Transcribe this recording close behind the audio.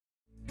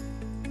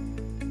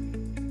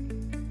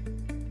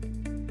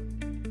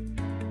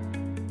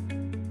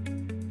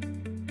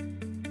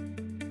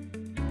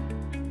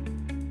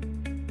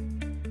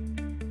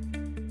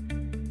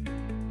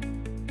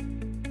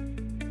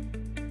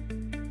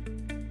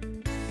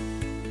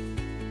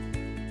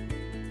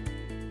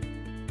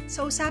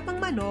Sa usapang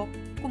manok,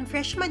 kung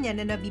fresh man yan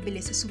na nabibili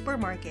sa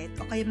supermarket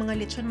o kaya mga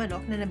lechon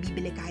manok na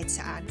nabibili kahit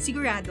saan,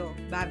 sigurado,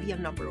 Bavi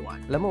ang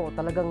 #1. Alam mo,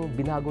 talagang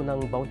binago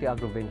ng Bounty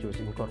Agro Ventures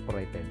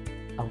Incorporated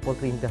ang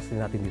poultry industry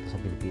natin dito sa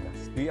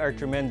Pilipinas. We are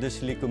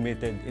tremendously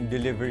committed in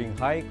delivering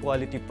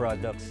high-quality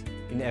products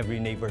in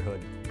every neighborhood.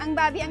 Ang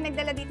Bavi ang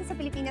nagdala dito sa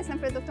Pilipinas ng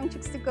produktong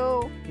Chicks to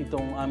Go.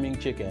 Itong aming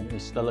chicken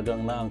is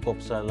talagang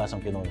naangkop sa lasang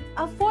Pinoy.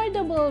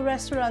 Affordable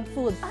restaurant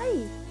food.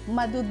 Ay,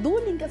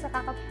 maduduling ka sa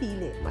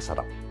kakapili.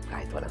 Masarap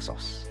kahit walang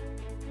sauce.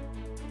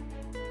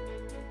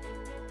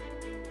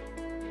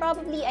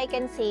 Probably I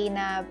can say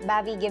na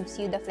Bavi gives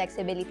you the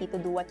flexibility to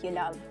do what you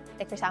love.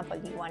 Like for example,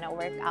 you wanna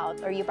work out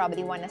or you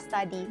probably wanna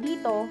study.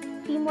 Dito,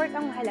 teamwork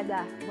ang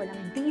mahalaga.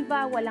 Walang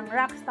diva, walang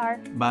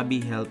rockstar.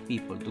 Bavi help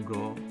people to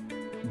grow,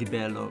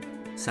 develop,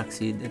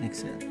 succeed, and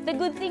excel. The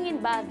good thing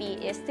in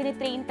Bavi is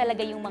tinitrain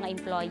talaga yung mga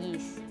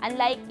employees.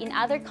 Unlike in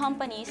other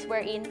companies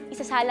wherein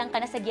isasalang ka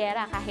na sa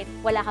gyera kahit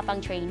wala ka pang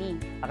training.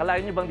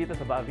 Akalain niyo bang dito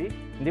sa Bavi,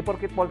 hindi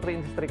porket poultry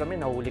industry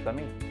kami, nahuli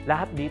kami.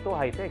 Lahat dito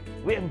high-tech.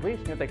 We embrace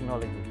new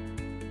technology.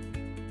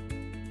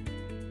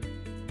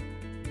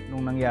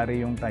 Nung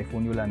nangyari yung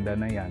Typhoon Yolanda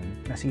na yan,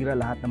 nasira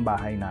lahat ng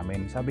bahay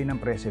namin. Sabi ng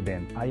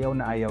President, ayaw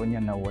na ayaw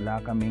niya na wala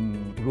kaming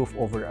roof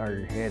over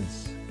our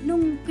heads.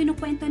 Nung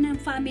kinukwento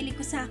ng family ko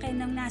sa akin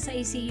nang nasa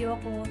ICU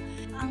ako,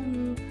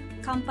 ang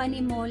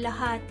company mo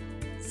lahat,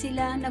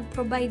 sila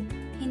nag-provide,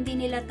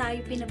 hindi nila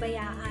tayo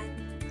pinabayaan.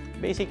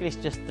 Basically, it's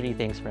just 3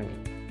 things for me.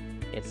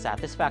 It's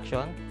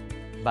satisfaction,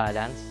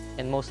 balance,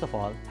 and most of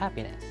all,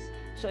 happiness.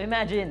 So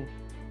imagine,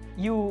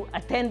 you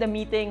attend a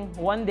meeting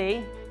one day,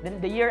 then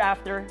the year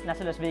after,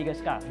 nasa Las Vegas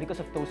ka because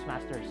of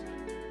Toastmasters.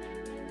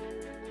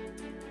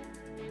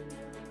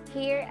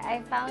 Here,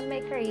 I found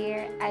my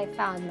career, I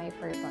found my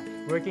purpose.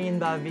 Working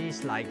in Bavi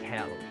is like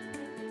hell.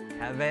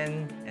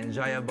 Heaven,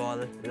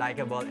 enjoyable,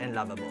 likable, and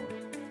lovable.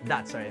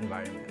 That's our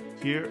environment.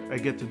 Here, I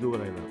get to do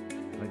what I love.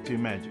 I like to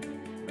imagine,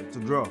 I like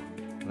to draw,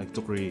 I like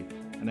to create.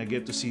 And I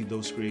get to see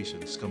those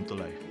creations come to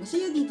life.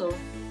 Masaya dito,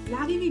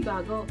 lagi may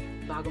bago.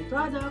 Bagong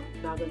product,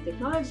 bagong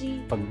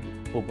technology. Pag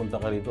pupunta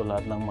ka rito,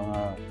 lahat ng mga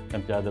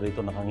empleyado rito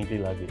nakangiti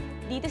lagi.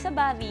 Dito sa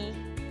Bavi,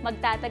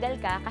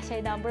 magtatagal ka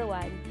kasi #1,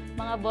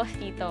 mga boss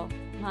dito,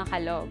 mga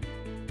kalog.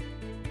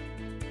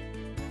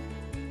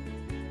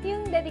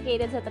 Yung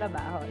dedicated sa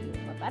trabaho,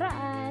 yung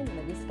maparaan,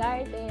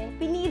 madiskarte.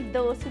 We need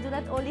those who do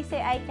not only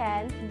say I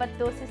can, but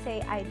those who say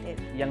I did.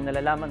 Yang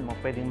nalalaman mo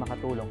pwedeng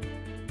makatulong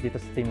dito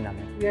sa team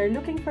namin. We are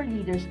looking for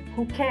leaders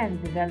who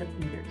can develop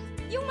leaders.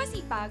 Yung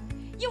masipag,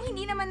 yung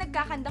hindi naman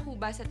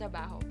nagkakandakuba sa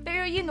trabaho.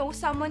 Pero you know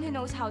someone who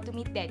knows how to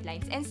meet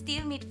deadlines and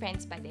still meet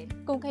friends pa din.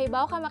 Kung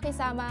kaibaw ka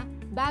makisama,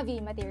 Bavi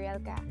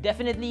material ka.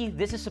 Definitely,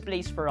 this is a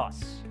place for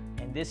us.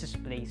 And this is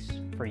a place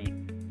for you.